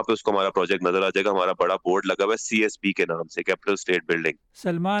 وہاں پہ اس کو ہمارا پروجیکٹ نظر آ جائے گا، ہمارا بڑا بورڈ لگا ہوا ہے CSB کے نام سے، capital state building.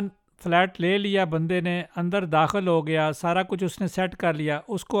 Salman, flat لے لیا بندے نے، اندر داخل ہو گیا، سارا کچھ اس نے سیٹ کر لیا،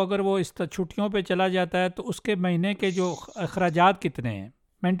 اس کو اگر وہ اس چھٹیوں پہ چلا جاتا ہے تو اس کے مہینے کے جو اخراجات کتنے ہیں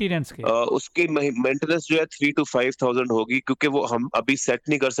مینٹیننس کے؟ اس کی مینٹیننس جو ہے 3 to 5,000 ہوگی، کیونکہ وہ ہم ابھی سیٹ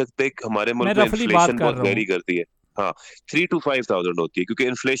نہیں کر سکتے، ہمارے میں ملک میں رفلی بات انفلیشن کر بہت رہا ہوں۔ ویری کرتی ہے۔ ہاں 3 to 5,000 ہوتی ہے، کیونکہ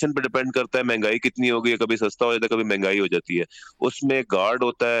انفلیشن پہ ڈیپینڈ کرتا ہے مہنگائی کتنی ہوگی، کبھی سستا ہو جاتا ہے کبھی مہنگائی ہو جاتی ہے۔ اس میں گارڈ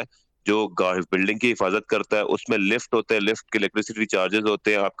ہوتا ہے جو بلڈنگ کی حفاظت کرتا ہے، اس میں لفٹ ہوتے ہیں، لفٹ کے الیکٹریسٹی چارجز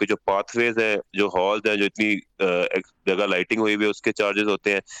ہوتے ہیں، آپ کے جو پاتھ ویز ہیں، جو ہالز ہیں، جو اتنی جگہ لائٹنگ ہوئی ہوئی ہے اس کے چارجز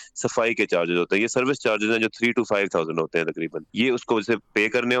ہوتے ہیں، صفائی کے چارجز ہوتے ہیں، یہ سروس چارجز ہیں جو 3 to 5,000 ہوتے ہیں تقریباً، یہ اس کو اسے پے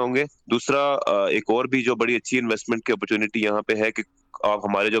کرنے ہوں گے۔ دوسرا ایک اور بھی جو بڑی اچھی انویسٹمنٹ کی اپرچونٹی یہاں پہ ہے کہ آپ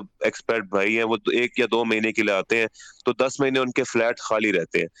ہمارے جو ایکسپرٹ بھائی ہیں وہ 1 یا 2 مہینے کے لیے آتے ہیں تو 10 مہینے ان کے فلیٹ خالی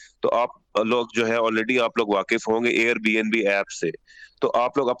رہتے ہیں، تو آپ لوگ جو ہے آلریڈی آپ لوگ واقف ہوں گے year be N be app سے، تو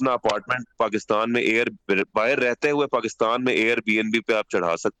آپ لوگ اپنا اپارٹمنٹ پاکستان میں باہر رہتے ہوئے پاکستان میں ایئر بی این بی پہ آپ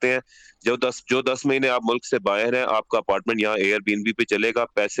چڑھا سکتے ہیں۔ جو 10 مہینے آپ ملک سے باہر ہیں، آپ کا اپارٹمنٹ یہاں ایئر بی این بی پہ چلے گا،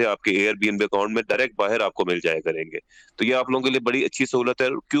 پیسے آپ کے year be N be account میں ڈائریکٹ باہر آپ کو مل جائے کریں گے، تو یہ آپ لوگوں کے لیے بڑی اچھی سہولت ہے،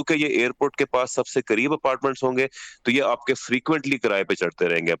 کیونکہ یہ ایئرپورٹ کے پاس سب سے قریب اپارٹمنٹس ہوں گے تو یہ آپ کے فریکوینٹلی کرائے پہ چڑھتے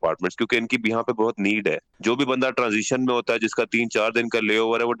رہیں گے اپارٹمنٹس، کیونکہ ان کی یہاں پہ بہت نیڈ ہے۔ جو بھی بندہ ٹرانزیشن میں ہوتا ہے جس کا 3-4 دن کا لے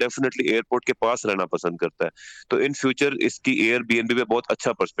اوور ہے، وہ ڈیفینیٹلی ایئرپورٹ کے پاس رہنا پسند کرتا ہے، تو ان فیوچر اس کی ایئر بی این بی پہ بہت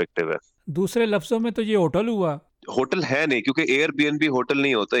اچھا پرسپیکٹو ہے۔ دوسرے لفظوں میں تو یہ ہوٹل ہوا؟ ہوٹل ہے نہیں، کیونکہ year be N be hotel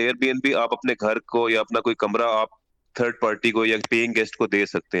نہیں ہوتا، ایئر بی این بی آپ اپنے گھر کو یا اپنا کوئی کمرہ آپ تھرڈ پارٹی کو یا پینگ گیسٹ کو دے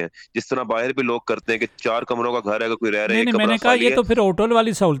سکتے ہیں، جس طرح باہر بھی لوگ کرتے ہیں کہ 4 کمروں کا گھر ہے، کوئی رہ رہا ہے، ایک نہیں، میں کمرہ نے کہا خالی یہ ہے۔ تو پھر ہوٹل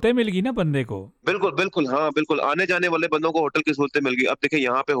والی سہولتیں مل گی نا بندے کو۔ بالکل بالکل، ہاں بالکل، آنے جانے والے بندوں کو ہوٹل کی سہولتیں مل گئی۔ اب دیکھیں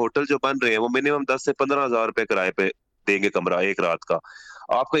یہاں پہ ہوٹل جو بن رہے ہیں وہ منیمم 10 سے 15 ہزار روپے کرائے پہ دیں گے کمرہ ایک رات کا،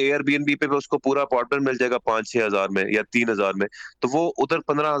 آپ کو ایئر بی این بی پہ اس کو پورا اپارٹمنٹ مل جائے گا 5-6 ہزار میں یا 3 ہزار میں، تو وہ ادھر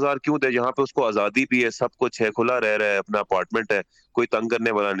 15 ہزار کیوں دے جہاں پہ اس کو آزادی بھی ہے، سب کچھ ہے، کھلا رہ رہا ہے، اپنا اپارٹمنٹ ہے، کوئی تنگ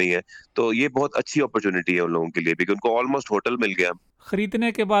کرنے والا نہیں ہے، تو یہ بہت اچھی اپرچونٹی ہے ان لوگوں کے لیے بھی کہ ان کو آلموسٹ ہوٹل مل گیا۔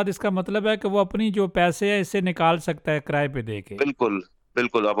 خریدنے کے بعد اس کا مطلب ہے کہ وہ اپنی جو پیسے ہیں اس سے نکال سکتا ہے کرائے پہ دے کے؟ بالکل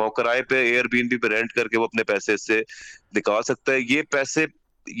بالکل، اب وہ کرائے پہ ایئر بی این بی پہ رینٹ کر کے وہ اپنے پیسے اس سے نکال سکتا ہے، یہ پیسے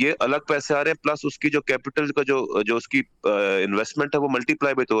یہ الگ پیسے آ رہے ہیں، پلس اس کی جو کیپیٹل کا جو اس کی انویسٹمنٹ ہے وہ ملٹی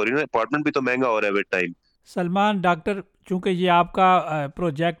پلائی بھی تو ہو رہی ہے نا، اپارٹمنٹ بھی تو مہنگا ہو رہا ہے ود ٹائم۔ سلمان ڈاکٹر، چونکہ یہ آپ کا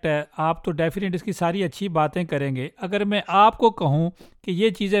پروجیکٹ ہے، آپ تو ڈیفینیٹ اس کی ساری اچھی باتیں کریں گے، اگر میں آپ کو کہوں کہ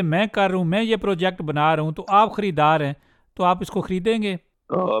یہ چیزیں میں کر رہا ہوں، میں یہ پروجیکٹ بنا رہا ہوں، تو آپ خریدار ہیں تو آپ اس کو خریدیں گے؟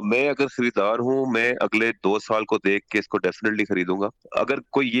 میں اگر خریدار ہوں، میں اگلے 2 سال کو دیکھ کے اس کو ڈیفینیٹلی خریدوں گا۔ اگر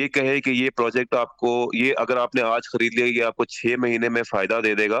کوئی یہ کہے کہ یہ پروجیکٹ آپ کو یہ اگر آپ نے آج خرید لیا یہ آپ کو 6 مہینے میں فائدہ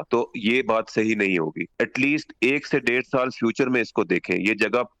دے دے گا، تو یہ بات صحیح نہیں ہوگی۔ ایٹ لیسٹ 1 سے 1.5 سال فیوچر میں اس کو دیکھیں، یہ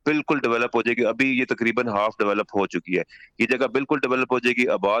جگہ بالکل ڈیولپ ہو جائے گی، ابھی یہ تقریباً ہاف ڈیولپ ہو چکی ہے، یہ جگہ بالکل ڈیولپ ہو جائے گی،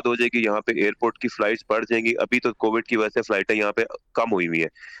 آباد ہو جائے گی، یہاں پہ ایئرپورٹ کی فلائٹس بڑھ جائیں گی، ابھی تو کووڈ کی وجہ سے فلائٹیں یہاں پہ کم ہوئی ہوئی ہے،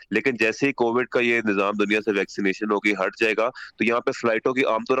 لیکن جیسے ہی کووڈ کا یہ نظام دنیا سے ویکسینیشن ہوگی ہٹ جائے گا، تو یہاں پہ فلائٹوں کی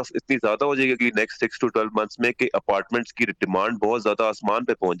عام طرف اتنی زیادہ ہو جائے گی کہ نیکسٹ 6 to 12 منتھس میں کہ اپارٹمنٹس کی ڈیمانڈ بہت زیادہ آسمان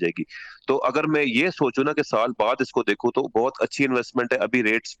پہ پہنچ جائے گی۔ تو اگر میں یہ سوچوں نا کہ سال بعد اس کو دیکھوں تو بہت اچھی انویسٹمنٹ ہے، ابھی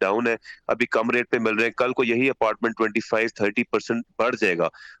ریٹس ڈاؤن ہے، ابھی کم ریٹ پہ مل رہے ہیں، کل کو یہی اپارٹمنٹ 25-30% بڑھ جائے گا،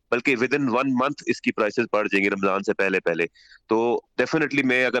 بلکہ ود ان 1 month اس کی پرائسز بڑھ جائیں گی رمضان سے پہلے۔ تو ڈیفینیٹلی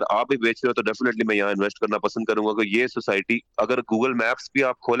میں اگر آپ بھی بیچ رہے ہو تو ڈیفینیٹلی میں یہاں انویسٹ کرنا پسند کروں گا کہ یہ سوسائٹی اگر گوگل میپس بھی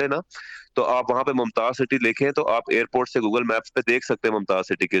آپ کھولیں نا تو آپ وہاں پہ ممتاز سٹی لکھیں تو آپ ایئرپورٹ سے گوگل میپس پہ دیکھ سکتے ہیں ممتاز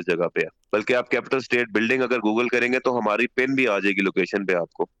سٹی کس جگہ پہ ہے، بلکہ آپ کیپیٹل اسٹیٹ بلڈنگ اگر گوگل کریں گے تو ہماری پن بھی آ جائے گی لوکیشن پہ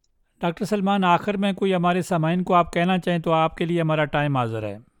آپ کو۔ ڈاکٹر سلمان، آخر میں کوئی ہمارے سامعین کو آپ کہنا چاہیں تو آپ کے لیے ہمارا ٹائم حاضر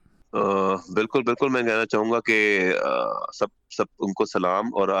ہے۔ بالکل بالکل، میں کہنا چاہوں گا کہ سب ان کو سلام،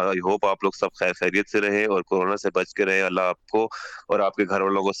 اور آئی ہوپ آپ لوگ سب خیر خیریت سے رہیں اور کورونا سے بچ کے رہیں. اللہ آپ کو اور آپ کے گھر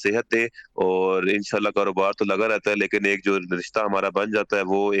والوں کو صحت دے. اور انشاءاللہ کاروبار تو لگا رہتا ہے، لیکن ایک جو رشتہ ہمارا بن جاتا ہے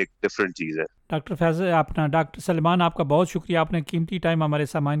وہ ایک ڈفرینٹ چیز ہے. ڈاکٹر فیض اپنا ڈاکٹر سلمان، آپ کا بہت شکریہ، آپ نے قیمتی ٹائم ہمارے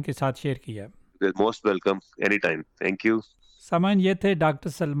سامعین کے ساتھ شیئر کیا. Most welcome, anytime. Thank you. سامعین، یہ تھے ڈاکٹر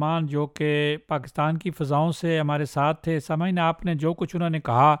سلمان جو کہ پاکستان کی فضاؤں سے ہمارے ساتھ تھے. سامعین، آپ نے جو کچھ انہوں نے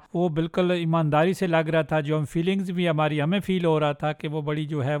کہا وہ بالکل ایمانداری سے لگ رہا تھا. جو ہم فیلنگز بھی ہمیں فیل ہو رہا تھا کہ وہ بڑی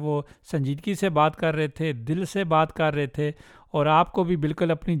جو ہے وہ سنجیدگی سے بات کر رہے تھے، دل سے بات کر رہے تھے. اور آپ کو بھی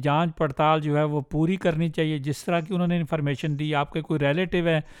بالکل اپنی جانچ پڑتال جو ہے وہ پوری کرنی چاہیے. جس طرح کی انہوں نے انفارمیشن دی، آپ کے کوئی ریلیٹیو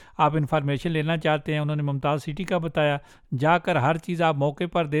ہیں، آپ انفارمیشن لینا چاہتے ہیں، انہوں نے ممتاز سٹی کا بتایا، جا کر ہر چیز آپ موقع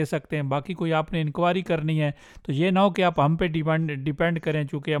پر دے سکتے ہیں. باقی کوئی آپ نے انکوائری کرنی ہے تو یہ نہ ہو کہ آپ ہم پہ ڈیپینڈ کریں،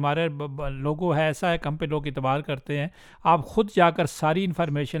 چونکہ ہمارے لوگوں ہے ایسا ہے کہ ہم پہ لوگ اعتبار کرتے ہیں. آپ خود جا کر ساری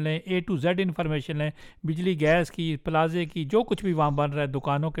انفارمیشن لیں، A to Z انفارمیشن لیں، بجلی گیس کی، پلازے کی، جو کچھ بھی وہاں بن رہا ہے،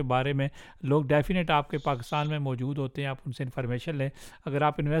 دکانوں کے بارے میں. لوگ ڈیفینیٹ آپ کے پاکستان میں موجود ہوتے ہیں، آپ ان سے انفارمیشن لیں. اگر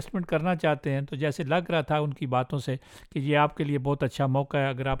آپ انویسٹمنٹ کرنا چاہتے ہیں تو جیسے لگ رہا تھا ان کی باتوں سے کہ یہ آپ کے لیے بہت اچھا موقع ہے،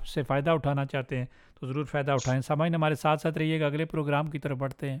 اگر آپ اس سے فائدہ اٹھانا چاہتے ہیں تو ضرور فائدہ اٹھائیں. سامعین، ہمارے ساتھ ساتھ رہیے گا، اگلے پروگرام کی طرف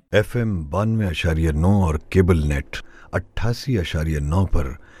بڑھتے ہیں. FM 92.9 اور کیبل نیٹ 88.9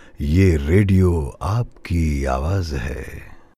 پر یہ ریڈیو آپ کی آواز ہے.